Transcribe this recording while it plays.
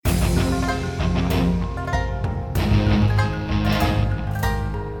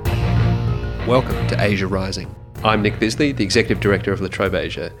Welcome to Asia Rising. I'm Nick Bisley, the Executive Director of La Trobe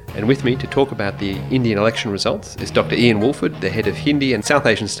Asia, and with me to talk about the Indian election results is Dr. Ian Woolford, the Head of Hindi and South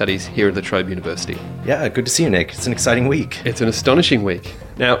Asian Studies here at La Trobe University. Yeah, good to see you, Nick. It's an exciting week. It's an astonishing week.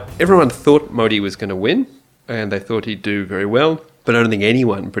 Now, everyone thought Modi was going to win, and they thought he'd do very well, but I don't think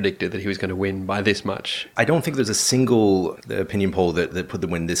anyone predicted that he was going to win by this much. I don't think there's a single opinion poll that put the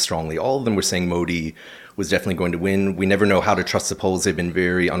win this strongly. All of them were saying Modi was definitely going to win. We never know how to trust the polls. They've been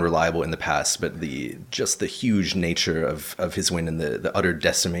very unreliable in the past, but the huge nature of his win and the utter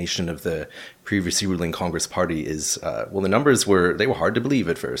decimation of the previously ruling Congress party is, the numbers were hard to believe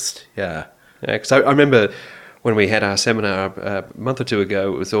at first. Yeah, because I remember when we had our seminar a month or two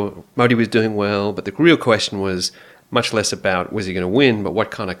ago, it was all Modi was doing well, but the real question was much less about was he going to win, but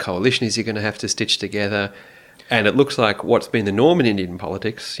what kind of coalition is he going to have to stitch together? And it looks like what's been the norm in Indian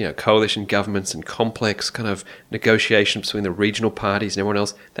politics, coalition governments and complex kind of negotiations between the regional parties and everyone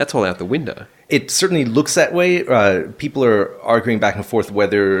else, that's all out the window. It certainly looks that way. People are arguing back and forth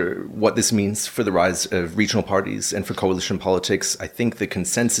what this means for the rise of regional parties and for coalition politics. I think the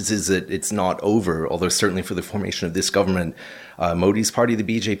consensus is that it's not over, although certainly for the formation of this government, Modi's party, the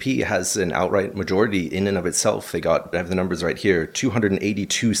BJP, has an outright majority in and of itself. I have the numbers right here,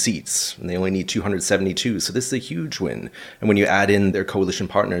 282 seats, and they only need 272. So this is a huge win. And when you add in their coalition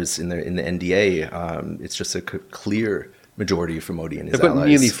partners in the NDA, it's just a clear majority for Modi and his allies. They've got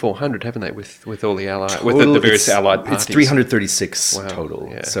nearly 400, haven't they, with all the allies, with the various allied parties? It's 336 total.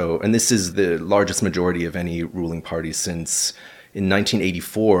 Yeah. So, and this is the largest majority of any ruling party since in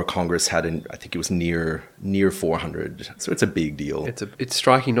 1984. Congress had, I think it was near 400. So it's a big deal. It's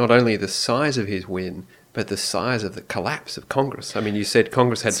striking not only the size of his win, but the size of the collapse of Congress. I mean, you said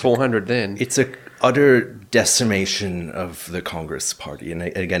Congress had 400 then. It's a utter decimation of the Congress party. And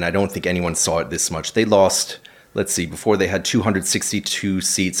again, I don't think anyone saw it this much. They lost, before they had 262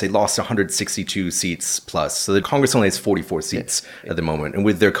 seats, they lost 162 seats plus. So the Congress only has 44 seats at the moment. And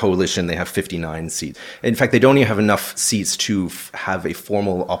with their coalition, they have 59 seats. In fact, they don't even have enough seats to have a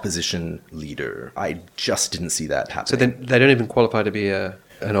formal opposition leader. I just didn't see that happening. So then they don't even qualify to be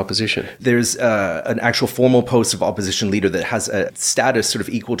an opposition? There's an actual formal post of opposition leader that has a status sort of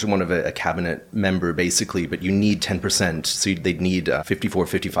equal to one of a cabinet member, basically, but you need 10%, so they'd need 54,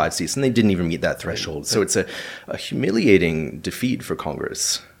 55 seats, and they didn't even meet that threshold. So it's a humiliating defeat for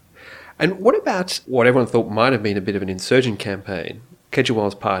Congress. And what about what everyone thought might have been a bit of an insurgent campaign?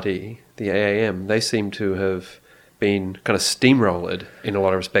 Kejriwal's party, the AAM, they seem to have been kind of steamrolled in a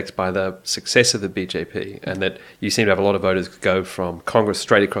lot of respects by the success of the BJP, and that you seem to have a lot of voters go from Congress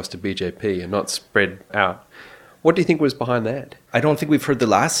straight across to BJP and not spread out. What do you think was behind that? I don't think we've heard the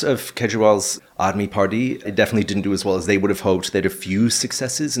last of Kejriwal's Aadmi party. It definitely didn't do as well as they would have hoped. They had a few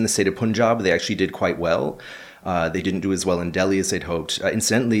successes in the state of Punjab. They actually did quite well. They didn't do as well in Delhi as they'd hoped.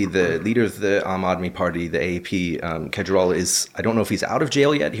 Incidentally, the leader of the Aam Aadmi party, the AAP, Kejriwal, I don't know if he's out of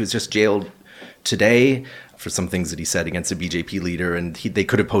jail yet. He was just jailed today for some things that he said against a BJP leader, and they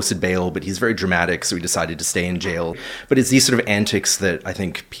could have posted bail, but he's very dramatic, so he decided to stay in jail. But it's these sort of antics that I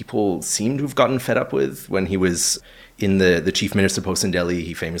think people seem to have gotten fed up with. When he was in the chief minister post in Delhi,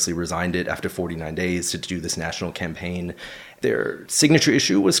 he famously resigned it after 49 days to do this national campaign. Their signature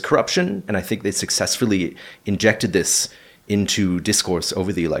issue was corruption, and I think they successfully injected this into discourse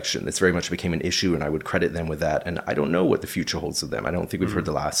over the election. This very much became an issue, and I would credit them with that. And I don't know what the future holds of them. I don't think we've heard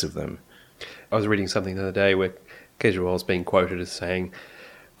the last of them. I was reading something the other day where Kejriwal's being quoted as saying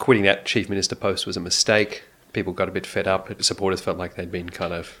quitting that chief minister post was a mistake. People got a bit fed up. Supporters felt like they'd been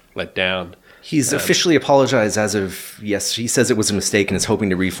kind of let down. He's officially apologized as of, yes, he says it was a mistake and is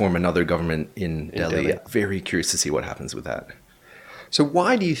hoping to reform another government in Delhi. Very curious to see what happens with that. So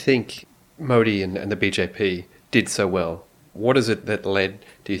why do you think Modi and the BJP did so well? What is it that led,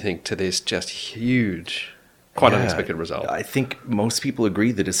 do you think, to this just huge, quite unexpected result? I think most people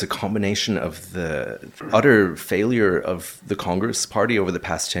agree that it's a combination of the utter failure of the Congress party over the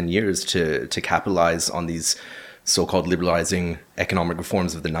past 10 years to capitalize on these so-called liberalizing economic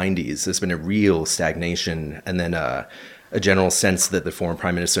reforms of the 90s. There's been a real stagnation, and then a general sense that the former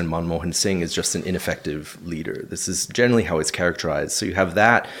Prime Minister Manmohan Singh is just an ineffective leader. This is generally how it's characterized. So you have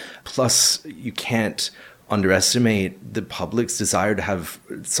that, plus you can't underestimate the public's desire to have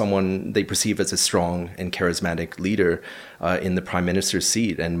someone they perceive as a strong and charismatic leader in the prime minister's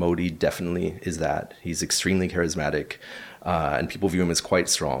seat. And Modi definitely is that. He's extremely charismatic, and people view him as quite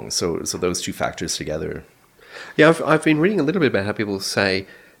strong. So those two factors together. Yeah, I've been reading a little bit about how people say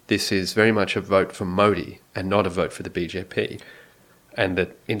this is very much a vote for Modi and not a vote for the BJP. And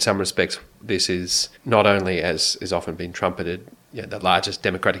that in some respects, this is not only, as is often been trumpeted, the largest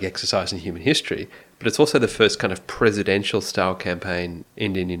democratic exercise in human history, but it's also the first kind of presidential style campaign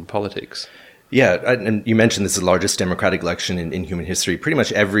in Indian politics. Yeah, and you mentioned this is the largest democratic election in human history. Pretty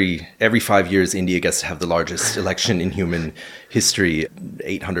much every 5 years, India gets to have the largest election in human history.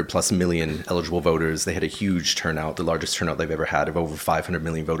 800 plus million eligible voters. They had a huge turnout, the largest turnout they've ever had of over 500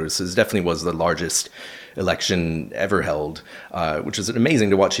 million voters. So this definitely was the largest election ever held, which is amazing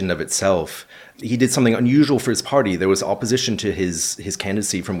to watch in and of itself. He did something unusual for his party. There was opposition to his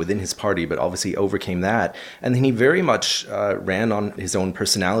candidacy from within his party, but obviously overcame that. And then he very much ran on his own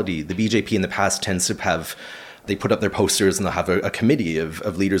personality. The BJP in the past tends to have, they put up their posters and they'll have a committee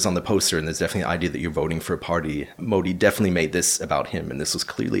of leaders on the poster, and there's definitely an idea that you're voting for a party. Modi definitely made this about him, and this was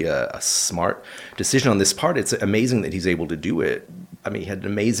clearly a smart decision on this part. It's amazing that he's able to do it. I mean, he had an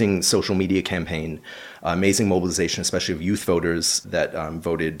amazing social media campaign, amazing mobilization, especially of youth voters that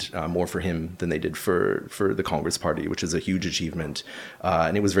voted more for him than they did for the Congress Party, which is a huge achievement.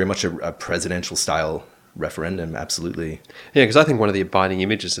 And it was very much a presidential style referendum, absolutely. Yeah, because I think one of the abiding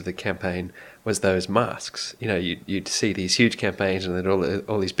images of the campaign was those masks. You know, you'd see these huge campaigns and then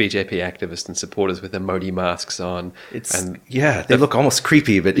all these BJP activists and supporters with their Modi masks on. They look almost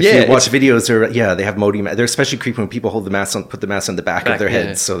creepy, but if you watch videos, they have Modi. They're especially creepy when people hold the mask on, put the mask on the back of their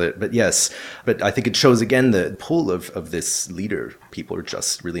heads. But I think it shows again the pull of this leader. People are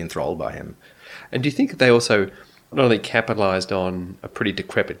just really enthralled by him. And do you think they also not only capitalized on a pretty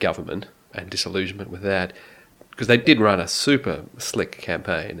decrepit government and disillusionment with that, because they did run a super slick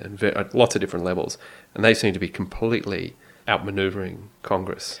campaign and at lots of different levels, and they seem to be completely outmaneuvering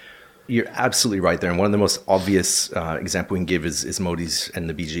Congress. You're absolutely right there. And one of the most obvious example we can give is Modi's and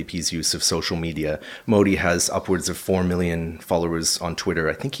the BJP's use of social media. Modi has upwards of 4 million followers on Twitter.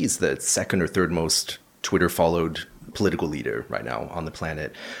 I think he's the second or third most Twitter followed political leader right now on the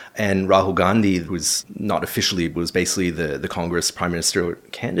planet. And Rahul Gandhi, who's not officially, was basically the Congress prime minister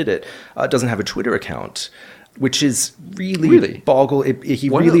candidate, doesn't have a Twitter account, which is really boggle. He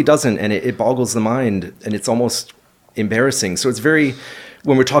really doesn't, and it boggles the mind, and it's almost embarrassing. So it's very,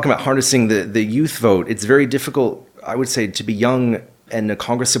 when we're talking about harnessing the youth vote, it's very difficult, I would say, to be young and a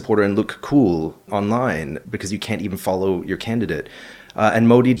Congress supporter and look cool online because you can't even follow your candidate. And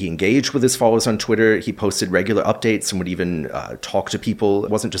Modi, he engaged with his followers on Twitter. He posted regular updates and would even talk to people.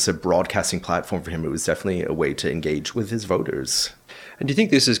 It wasn't just a broadcasting platform for him. It was definitely a way to engage with his voters. And do you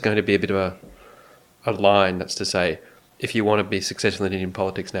think this is going to be a bit of a line, that's to say, if you want to be successful in Indian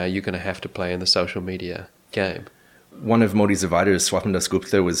politics now, you're going to have to play in the social media game? One of Modi's advisors, Swapan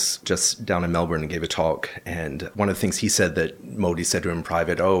Dasgupta, was just down in Melbourne and gave a talk. And one of the things he said that Modi said to him in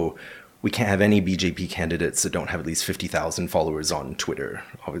private, we can't have any BJP candidates that don't have at least 50,000 followers on Twitter.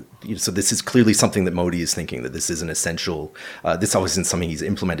 So this is clearly something that Modi is thinking, that this is an essential. This obviously isn't something he's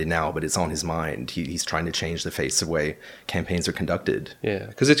implemented now, but it's on his mind. He's trying to change the face of the way campaigns are conducted. Yeah,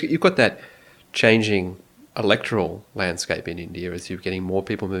 because you've got that changing electoral landscape in India as you're getting more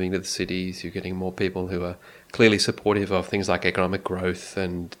people moving to the cities, you're getting more people who are clearly supportive of things like economic growth,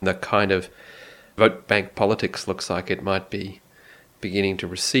 and the kind of vote bank politics looks like it might be beginning to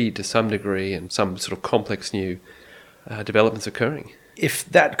recede to some degree, and some sort of complex new developments occurring. If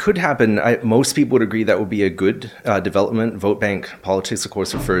that could happen, most people would agree that would be a good development. Vote bank politics, of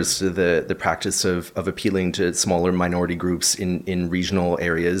course, refers to the practice of appealing to smaller minority groups in regional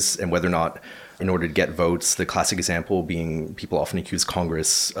areas, and whether or not, in order to get votes, the classic example being people often accuse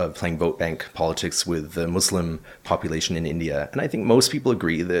Congress of playing vote bank politics with the Muslim population in India. And I think most people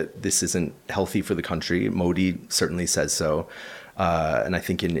agree that this isn't healthy for the country. Modi certainly says so. And I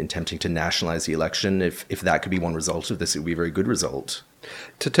think in attempting to nationalize the election, if that could be one result of this, it would be a very good result.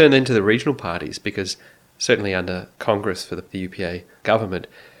 To turn then to the regional parties, because certainly under Congress for the UPA government,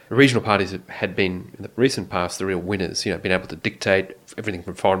 the regional parties had been, in the recent past, the real winners, been able to dictate everything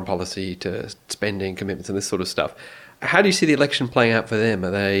from foreign policy to spending commitments and this sort of stuff. How do you see the election playing out for them?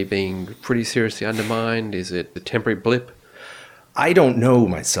 Are they being pretty seriously undermined? Is it a temporary blip? I don't know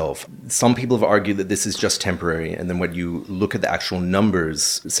myself. Some people have argued that this is just temporary, and then when you look at the actual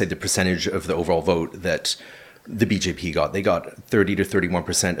numbers, say the percentage of the overall vote that the BJP got, they got 30 to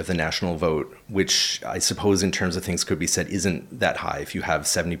 31% of the national vote, which I suppose in terms of things could be said isn't that high. If you have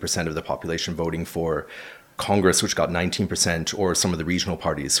 70% of the population voting for Congress, which got 19%, or some of the regional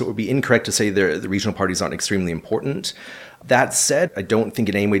parties. So it would be incorrect to say the regional parties aren't extremely important. That said, I don't think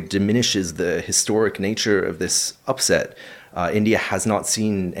in any way diminishes the historic nature of this upset. India has not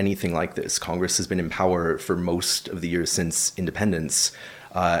seen anything like this. Congress has been in power for most of the years since independence.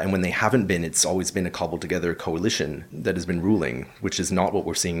 And when they haven't been, it's always been a cobbled together coalition that has been ruling, which is not what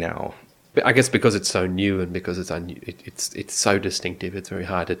we're seeing now. But I guess because it's so new and because it's so distinctive, it's very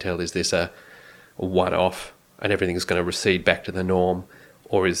hard to tell, is this a one-off and everything's going to recede back to the norm?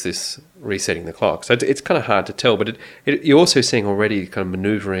 or is this resetting the clock? So it's kind of hard to tell, but you're also seeing already kind of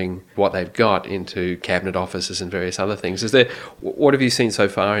manoeuvring what they've got into cabinet offices and various other things. What have you seen so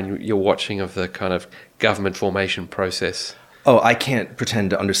far in your watching of the kind of government formation process? Oh, I can't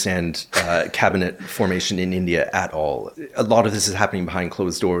pretend to understand cabinet formation in India at all. A lot of this is happening behind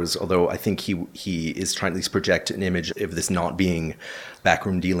closed doors, although I think he is trying to at least project an image of this not being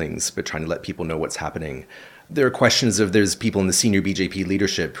backroom dealings, but trying to let people know what's happening. There are questions of there's people in the senior BJP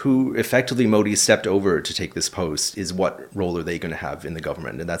leadership who effectively Modi stepped over to take this post. Is what role are they going to have in the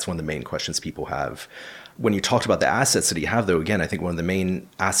government? And that's one of the main questions people have. When you talked about the assets that he have, though, again, I think one of the main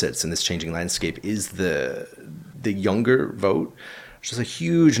assets in this changing landscape is the younger vote, which is a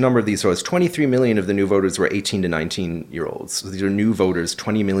huge number of these votes. 23 million of the new voters were 18 to 19-year-olds. So these are new voters,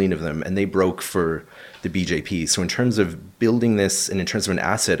 20 million of them, and they broke for the BJP. So in terms of building this and in terms of an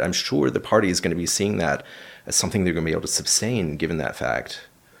asset, I'm sure the party is going to be seeing that as something they're going to be able to sustain, given that fact.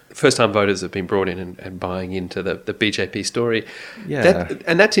 First-time voters have been brought in and buying into the BJP story. Yeah.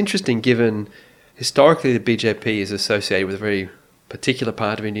 And that's interesting, given historically the BJP is associated with a very particular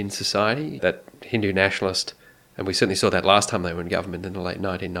part of Indian society, that Hindu nationalist. And we certainly saw that last time they were in government in the late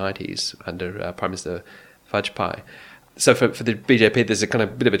 1990s under Prime Minister Vajpayee. So for the BJP, there's a kind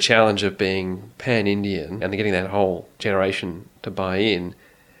of bit of a challenge of being pan-Indian and getting that whole generation to buy in,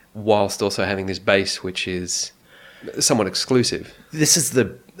 whilst also having this base which is somewhat exclusive. This is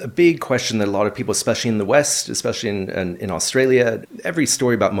a big question that a lot of people, especially in the West, especially in Australia, every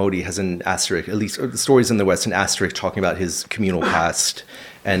story about Modi has an asterisk, at least the stories in the West, an asterisk talking about his communal past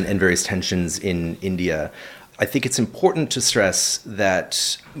and various tensions in India. I think it's important to stress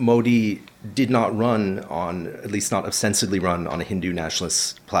that Modi did not run on, at least not ostensibly run on a Hindu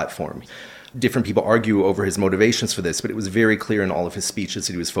nationalist platform. Different people argue over his motivations for this, but it was very clear in all of his speeches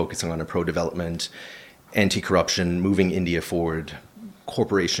that he was focusing on a pro-development, anti-corruption, moving India forward,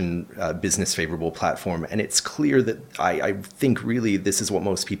 corporation, business favorable platform. And it's clear that I think really this is what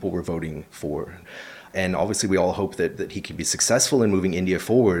most people were voting for. And obviously we all hope that he can be successful in moving India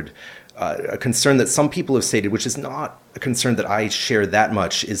forward. A concern that some people have stated, which is not a concern that I share that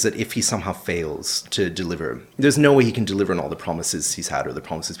much, is that if he somehow fails to deliver, there's no way he can deliver on all the promises he's had or the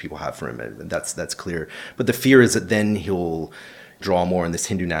promises people have for him. And that's clear. But the fear is that then he'll draw more on this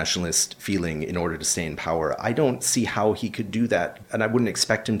Hindu nationalist feeling in order to stay in power. I don't see how he could do that, and I wouldn't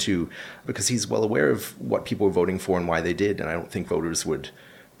expect him to, because he's well aware of what people were voting for and why they did, and I don't think voters would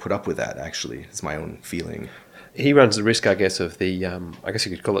put up with that, actually, is my own feeling. He runs the risk, I guess, of the, I guess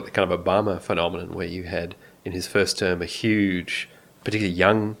you could call it the kind of Obama phenomenon, where you had, in his first term, a huge, particularly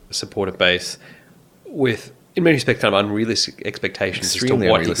young supporter base with, in many respects, kind of unrealistic expectations as to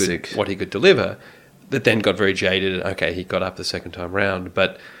what he could deliver, that then got very jaded. Okay, he got up the second time round,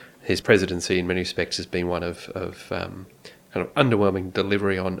 but his presidency, in many respects, has been one of kind of underwhelming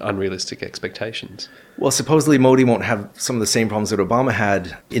delivery on unrealistic expectations. Well, supposedly Modi won't have some of the same problems that Obama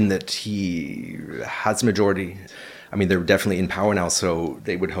had, in that he has a majority. I mean, they're definitely in power now, so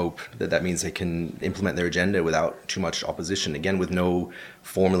they would hope that means they can implement their agenda without too much opposition. Again, with no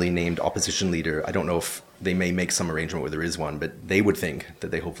formally named opposition leader. I don't know if they may make some arrangement where there is one, but they would think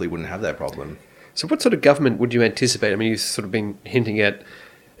that they hopefully wouldn't have that problem. So what sort of government would you anticipate? I mean, you've sort of been hinting at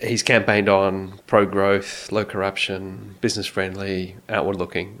he's campaigned on pro-growth, low corruption, business-friendly,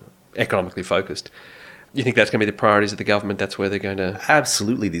 outward-looking, economically focused. You think that's going to be the priorities of the government? That's where they're going to...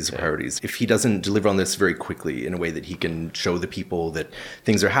 Absolutely, these are priorities. If he doesn't deliver on this very quickly in a way that he can show the people that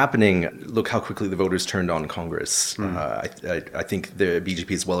things are happening, look how quickly the voters turned on Congress. I think the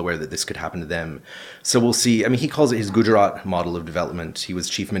BJP is well aware that this could happen to them. So we'll see. I mean, he calls it his Gujarat model of development. He was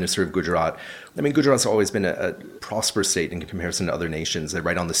chief minister of Gujarat. I mean, Gujarat's always been a prosperous state in comparison to other nations. They're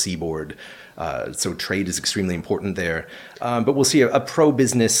right on the seaboard. So trade is extremely important there. But we'll see a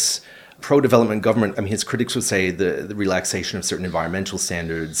pro-business, pro-development government. I mean, his critics would say the relaxation of certain environmental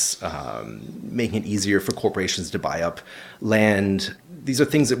standards, making it easier for corporations to buy up land. These are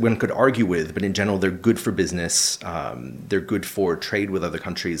things that one could argue with, but in general, they're good for business. They're good for trade with other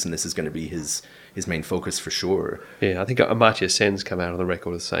countries, and this is going to be his main focus for sure. Yeah, I think Amartya Sen's come out on the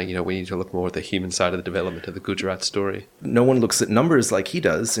record as saying, we need to look more at the human side of the development of the Gujarat story. No one looks at numbers like he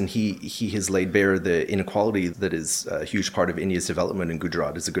does, and he has laid bare the inequality that is a huge part of India's development, and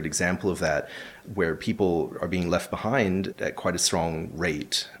Gujarat is a good example of that, where people are being left behind at quite a strong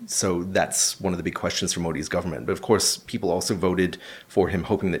rate. So that's one of the big questions for Modi's government. But of course, people also voted for him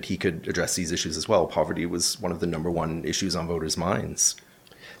hoping that he could address these issues as well. Poverty was one of the number one issues on voters' minds.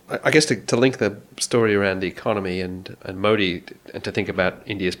 I guess to link the story around the economy and Modi and to think about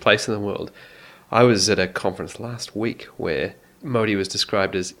India's place in the world, I was at a conference last week where Modi was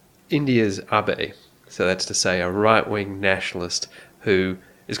described as India's Abe. So that's to say a right-wing nationalist who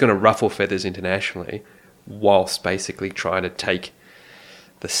is going to ruffle feathers internationally whilst basically trying to take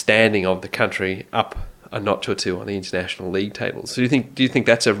the standing of the country up a notch or two on the international league tables. So do you think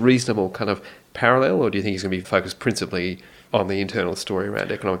that's a reasonable kind of parallel, or do you think he's going to be focused principally on the internal story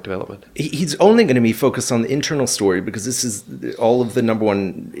around economic development? He's only going to be focused on the internal story because this is all of the number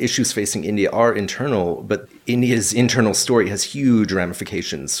one issues facing India are internal, but India's internal story has huge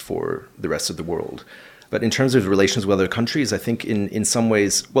ramifications for the rest of the world. But in terms of relations with other countries, I think in some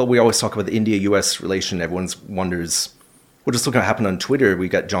ways, well, we always talk about the India-US relation. Everyone wonders, well, just look what happened on Twitter. We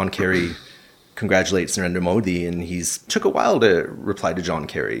got John Kerry congratulates Narendra Modi, and took a while to reply to John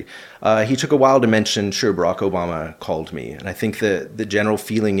Kerry. He took a while to mention, sure, Barack Obama called me. And I think the general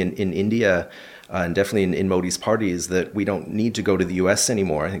feeling in India, and definitely in Modi's party, is that we don't need to go to the US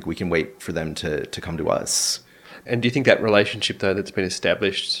anymore. I think we can wait for them to come to us. And do you think that relationship, though, that's been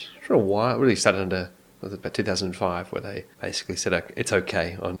established for a while, really started under, was it about 2005, where they basically said it's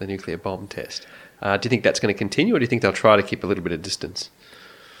okay on the nuclear bomb test. Do you think that's going to continue, or do you think they'll try to keep a little bit of distance?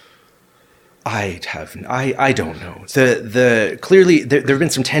 I don't know. Clearly there have been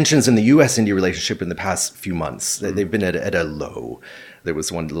some tensions in the U.S.-India relationship in the past few months. They've been at a low. There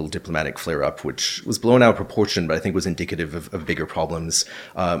was one little diplomatic flare-up, which was blown out of proportion, but I think was indicative of bigger problems.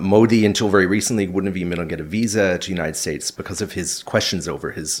 Modi, until very recently, wouldn't have even been able to get a visa to the United States because of his questions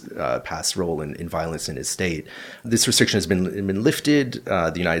over his past role in violence in his state. This restriction has been lifted.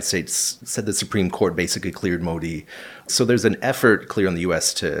 The United States said the Supreme Court basically cleared Modi. So there's an effort clear on the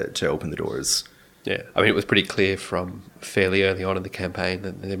U.S. to open the doors. Yeah, I mean, it was pretty clear from fairly early on in the campaign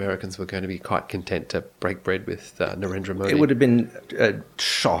that the Americans were going to be quite content to break bread with Narendra Modi. It would have been a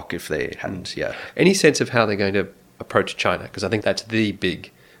shock if they hadn't, yeah. Any sense of how they're going to approach China? Because I think that's the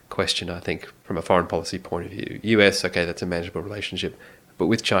big question, I think, from a foreign policy point of view. US, okay, that's a manageable relationship. But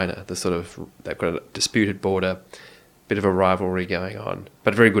with China, they've got a disputed border, bit of a rivalry going on,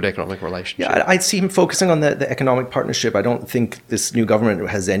 but a very good economic relationship. Yeah, I'd see him focusing on the economic partnership. I don't think this new government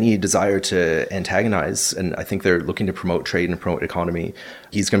has any desire to antagonize, and I think they're looking to promote trade and promote economy.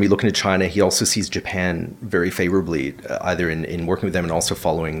 He's going to be looking to China. He also sees Japan very favorably, either in working with them and also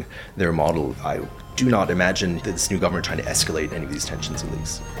following their model. I do not imagine that this new government trying to escalate any of these tensions, at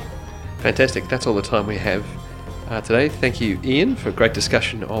least. Fantastic. That's all the time we have today. Thank you, Ian, for a great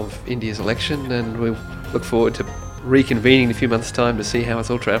discussion of India's election, and we look forward to reconvening in a few months' time to see how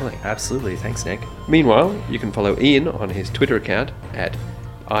it's all travelling. Absolutely. Thanks, Nick. Meanwhile, you can follow Ian on his Twitter account at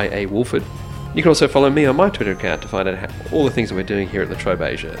 @IAWolford. You can also follow me on my Twitter account to find out all the things that we're doing here at La Trobe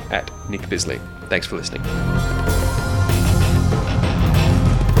Asia at Nick Bisley. Thanks for listening.